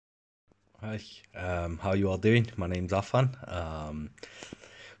Hi, how you all doing? My name's Afaan.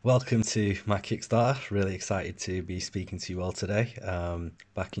 Welcome to my Kickstarter. Really excited to be speaking to you all today.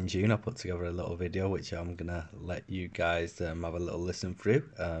 Back in June, I put together a little video which I'm gonna let you guys have a little listen through,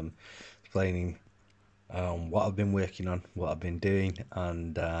 explaining what I've been working on, what I've been doing,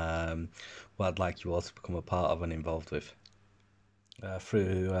 and what I'd like you all to become a part of and involved with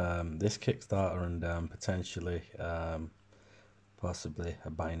through this Kickstarter and potentially possibly a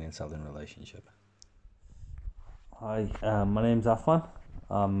buying and selling relationship. Hi, my name's Afaan.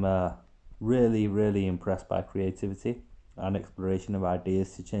 I'm really impressed by creativity and exploration of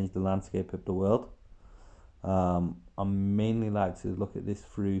ideas to change the landscape of the world. I mainly like to look at this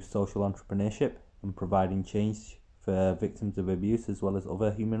through social entrepreneurship and providing change for victims of abuse as well as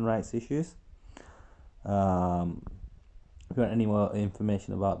other human rights issues. If you want any more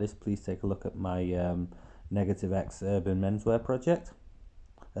information about this, please take a look at my Negative X Urban Menswear project.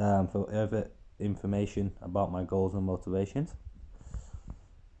 For further information about my goals and motivations.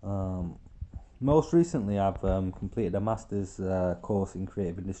 Most recently, I've completed a master's course in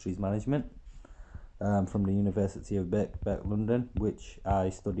creative industries management from the University of Birkbeck, London, which I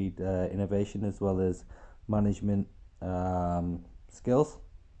studied innovation as well as management skills,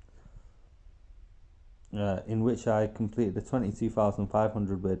 in which I completed a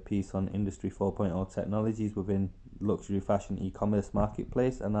 22,500 word piece on Industry 4.0 technologies within luxury fashion e-commerce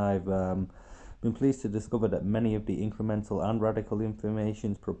marketplace, and I've been pleased to discover that many of the incremental and radical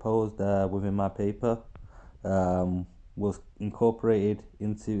informations proposed within my paper was incorporated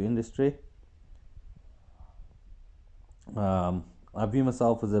into industry. I view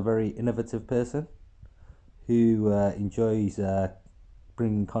myself as a very innovative person who enjoys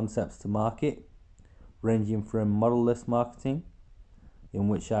bringing concepts to market, ranging from model-less marketing, in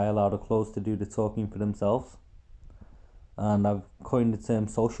which I allow the clothes to do the talking for themselves, and I've coined the term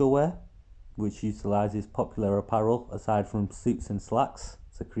social wear, which utilizes popular apparel aside from suits and slacks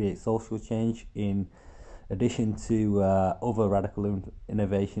to create social change, in addition to other radical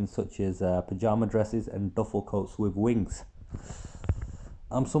innovations such as pajama dresses and duffel coats with wings.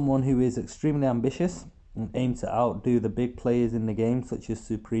 I'm someone who is extremely ambitious and aim to outdo the big players in the game such as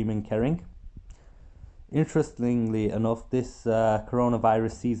Supreme and Kering. Interestingly enough, this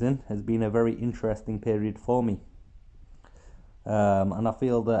coronavirus season has been a very interesting period for me. And I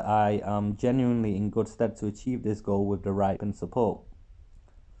feel that I am genuinely in good stead to achieve this goal with the right and support.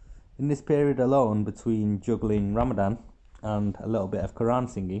 In this period alone, between juggling Ramadan and a little bit of Quran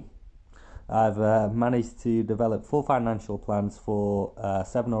singing, I've managed to develop full financial plans for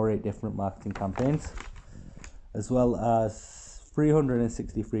 7 or 8 different marketing campaigns, as well as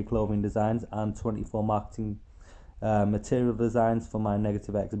 363 clothing designs and 24 marketing material designs for my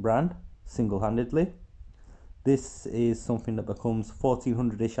Negative X brand, single-handedly. This is something that becomes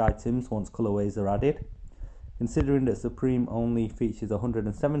 1,400-ish items once colorways are added. Considering that Supreme only features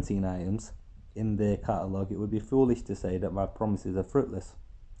 117 items in their catalogue, it would be foolish to say that my promises are fruitless.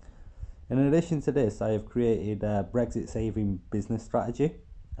 In addition to this, I have created a Brexit-saving business strategy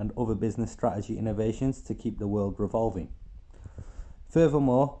and other business strategy innovations to keep the world revolving.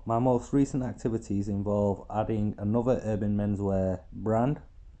 Furthermore, my most recent activities involve adding another urban menswear brand,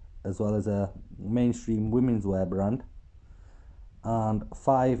 as well as a mainstream women's wear brand, and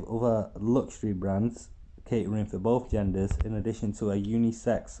 5 other luxury brands catering for both genders, in addition to a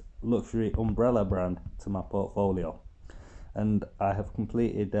unisex luxury umbrella brand to my portfolio. And I have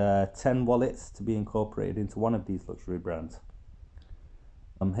completed 10 wallets to be incorporated into one of these luxury brands.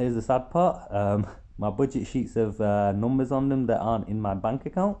 Here's the sad part. My budget sheets have numbers on them that aren't in my bank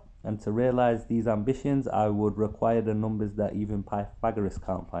account, and to realise these ambitions I would require the numbers that even Pythagoras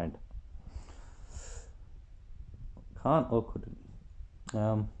can't find. Can't or couldn't.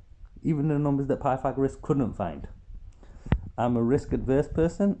 Even the numbers that Pythagoras couldn't find. I'm a risk-adverse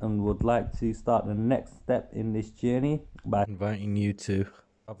person and would like to start the next step in this journey by Inviting you to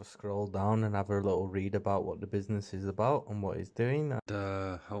have a scroll down and have a little read about what the business is about and what it's doing,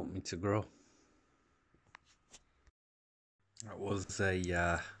 and help me to grow. That was that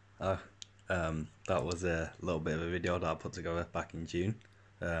was a little bit of a video that I put together back in June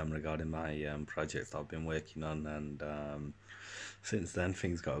regarding my projects I've been working on, and since then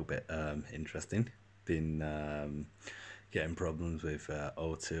things got a bit interesting. Been getting problems with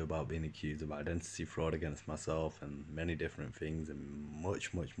O2 about being accused of identity fraud against myself and many different things, and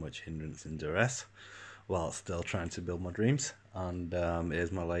much hindrance and duress while still trying to build my dreams. And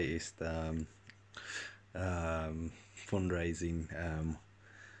here's my latest fundraising,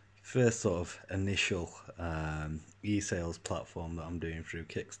 first sort of initial e-sales platform that I'm doing through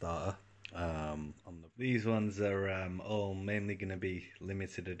Kickstarter. These ones are all mainly going to be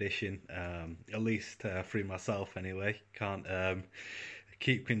limited edition, at least through myself anyway. Can't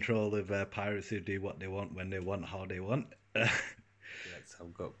keep control of pirates who do what they want, when they want, how they want. Yes,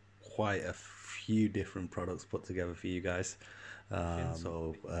 I've got quite a few different products put together for you guys.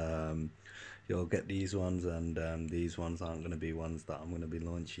 You'll get these ones, and these ones aren't going to be ones that I'm going to be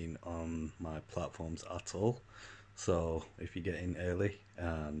launching on my platforms at all. So if you get in early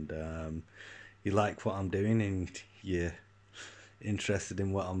and you like what I'm doing and you're interested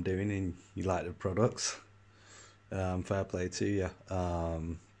in what I'm doing and you like the products, fair play to you.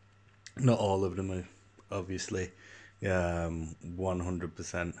 Not all of them are obviously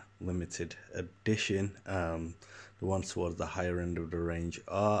 100% limited edition. The ones towards the higher end of the range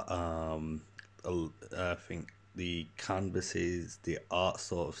are, I think, the canvases, the art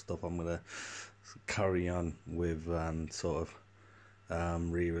sort of stuff I'm gonna carry on with and sort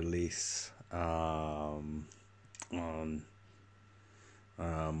of re-release on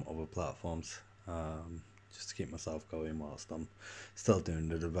other platforms, just to keep myself going whilst I'm still doing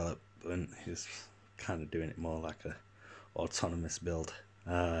the development. Is kind of doing it more like a autonomous build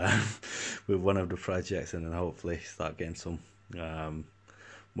with one of the projects, and then hopefully start getting some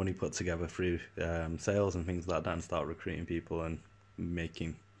money put together through sales and things like that, and start recruiting people and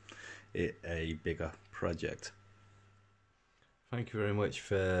making it a bigger project. Thank you very much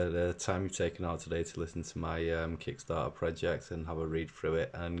for the time you've taken out today to listen to my Kickstarter project and have a read through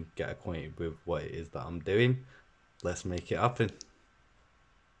it and get acquainted with what it is that I'm doing. Let's make it happen.